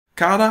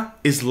Kata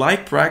is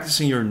like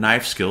practicing your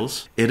knife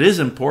skills. It is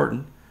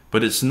important,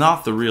 but it's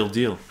not the real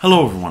deal.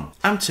 Hello everyone,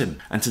 I'm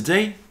Tim, and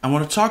today I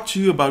want to talk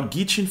to you about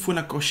Gichin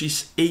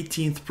Funakoshi's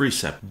 18th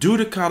precept. Do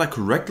the kata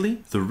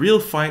correctly, the real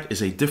fight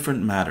is a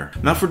different matter.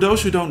 Now for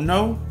those who don't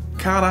know,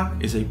 kata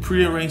is a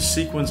prearranged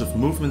sequence of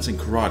movements in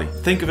karate.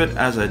 Think of it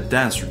as a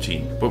dance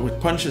routine, but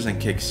with punches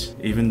and kicks,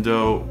 even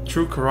though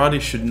true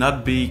karate should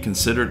not be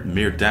considered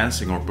mere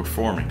dancing or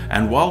performing.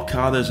 And while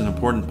kata is an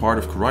important part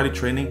of karate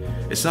training,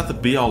 it's not the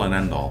be-all and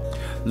end-all.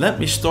 Let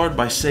me start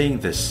by saying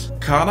this.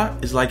 Kata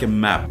is like a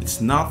map,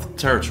 it's not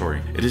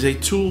territory. It is a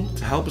tool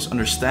to help us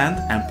understand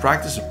and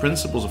practice the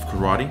principles of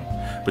karate,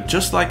 but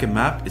just like a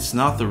map, it's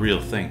not the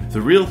real thing.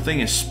 The real thing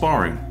is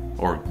sparring,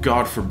 or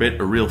God forbid,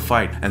 a real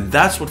fight. And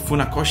that's what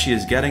Funakoshi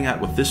is getting at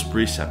with this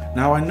precept.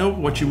 Now I know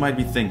what you might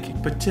be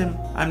thinking, but Tim,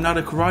 I'm not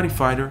a karate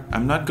fighter,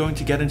 I'm not going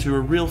to get into a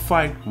real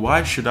fight.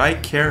 Why should I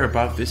care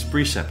about this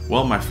precept?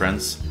 Well, my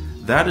friends,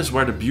 that is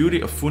where the beauty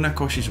of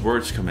Funakoshi's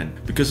words come in.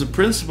 Because the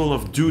principle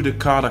of do the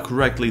kata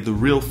correctly, the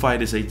real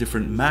fight is a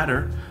different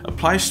matter,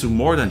 applies to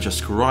more than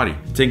just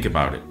karate. Think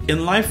about it.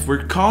 In life,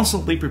 we're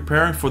constantly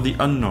preparing for the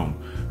unknown.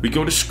 We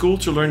go to school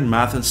to learn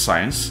math and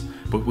science,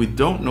 but we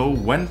don't know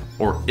when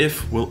or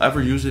if we'll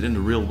ever use it in the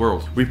real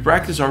world. We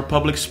practice our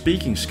public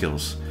speaking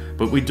skills,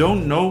 but we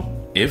don't know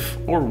if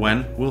or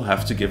when we'll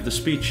have to give the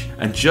speech.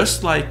 And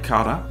just like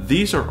kata,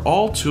 these are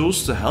all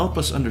tools to help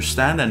us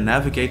understand and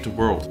navigate the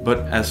world. But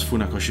as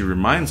Funakoshi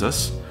reminds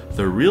us,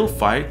 the real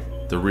fight,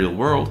 the real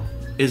world,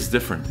 is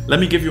different. Let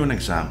me give you an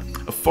example.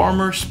 A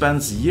farmer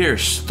spends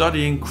years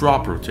studying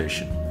crop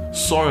rotation,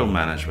 soil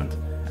management,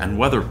 and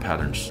weather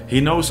patterns. He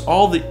knows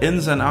all the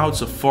ins and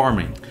outs of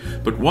farming,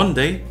 but one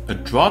day a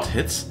drought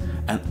hits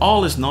and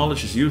all his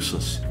knowledge is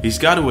useless. He's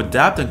got to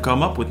adapt and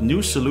come up with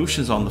new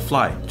solutions on the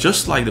fly.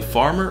 Just like the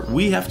farmer,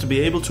 we have to be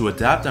able to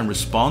adapt and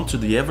respond to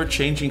the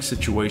ever-changing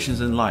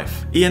situations in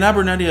life. Ian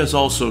Abernethy has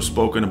also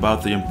spoken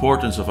about the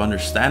importance of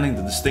understanding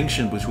the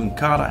distinction between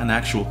kata and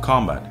actual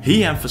combat.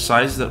 He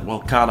emphasizes that while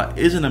kata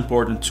is an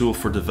important tool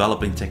for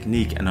developing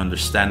technique and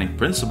understanding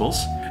principles,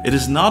 it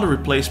is not a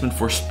replacement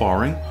for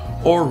sparring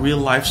or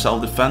real-life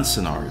self-defense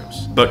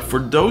scenarios. But for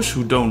those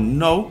who don't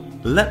know,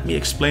 let me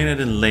explain it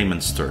in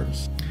layman's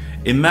terms.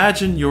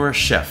 Imagine you're a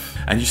chef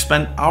and you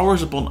spend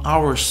hours upon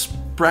hours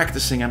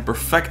practicing and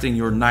perfecting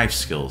your knife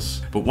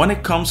skills. But when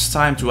it comes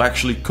time to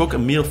actually cook a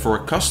meal for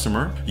a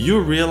customer,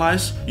 you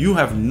realize you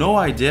have no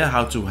idea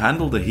how to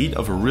handle the heat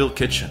of a real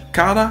kitchen.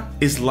 Kata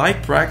is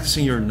like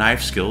practicing your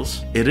knife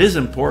skills. It is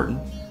important,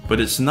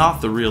 but it's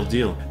not the real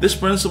deal. This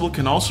principle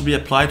can also be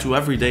applied to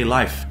everyday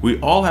life. We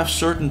all have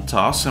certain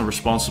tasks and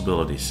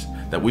responsibilities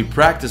that we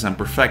practice and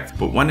perfect,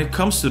 but when it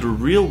comes to the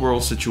real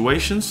world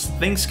situations,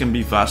 things can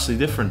be vastly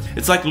different.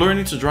 It's like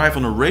learning to drive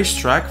on a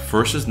racetrack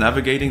versus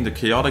navigating the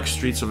chaotic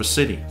streets of a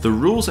city. The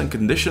rules and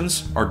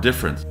conditions are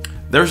different.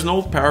 There's an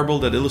old parable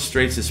that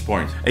illustrates this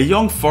point. A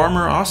young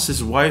farmer asked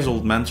his wise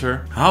old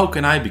mentor, "How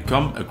can I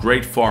become a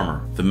great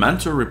farmer?" The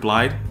mentor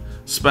replied,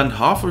 "Spend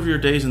half of your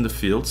days in the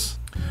fields,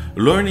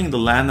 learning the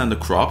land and the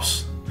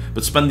crops,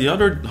 but spend the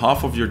other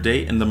half of your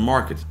day in the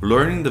market,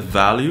 learning the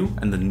value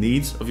and the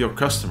needs of your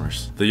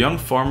customers." The young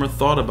farmer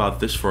thought about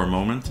this for a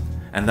moment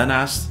and then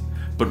asked,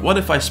 "But what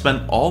if I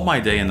spend all my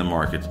day in the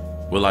market?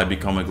 Will I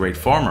become a great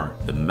farmer?"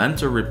 The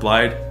mentor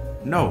replied,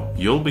 "No,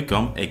 you'll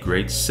become a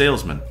great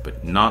salesman,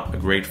 but not a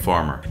great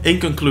farmer." In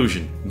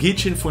conclusion,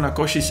 Gichin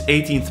Funakoshi's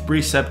 18th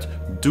precept,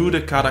 do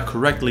the kata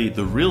correctly,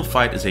 the real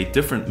fight is a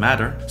different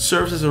matter,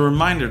 serves as a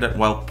reminder that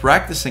while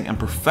practicing and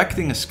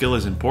perfecting a skill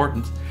is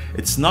important,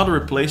 it's not a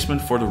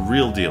replacement for the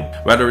real deal.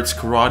 Whether it's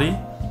karate,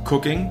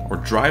 cooking, or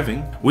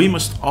driving, we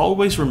must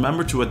always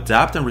remember to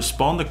adapt and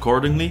respond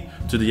accordingly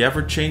to the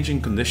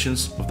ever-changing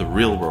conditions of the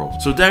real world.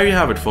 So there you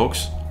have it,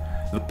 folks.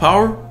 The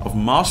power of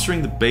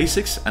mastering the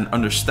basics and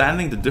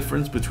understanding the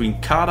difference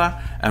between kata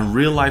and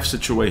real-life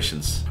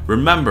situations.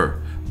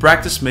 Remember,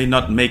 practice may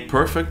not make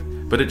perfect,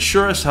 but it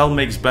sure as hell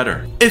makes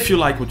better. If you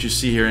like what you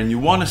see here and you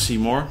want to see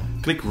more,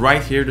 click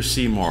right here to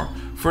see more.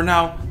 For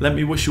now, let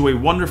me wish you a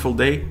wonderful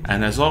day,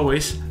 and as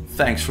always,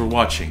 thanks for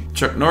watching.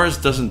 Chuck Norris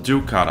doesn't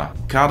do kata.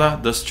 Kata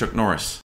does Chuck Norris.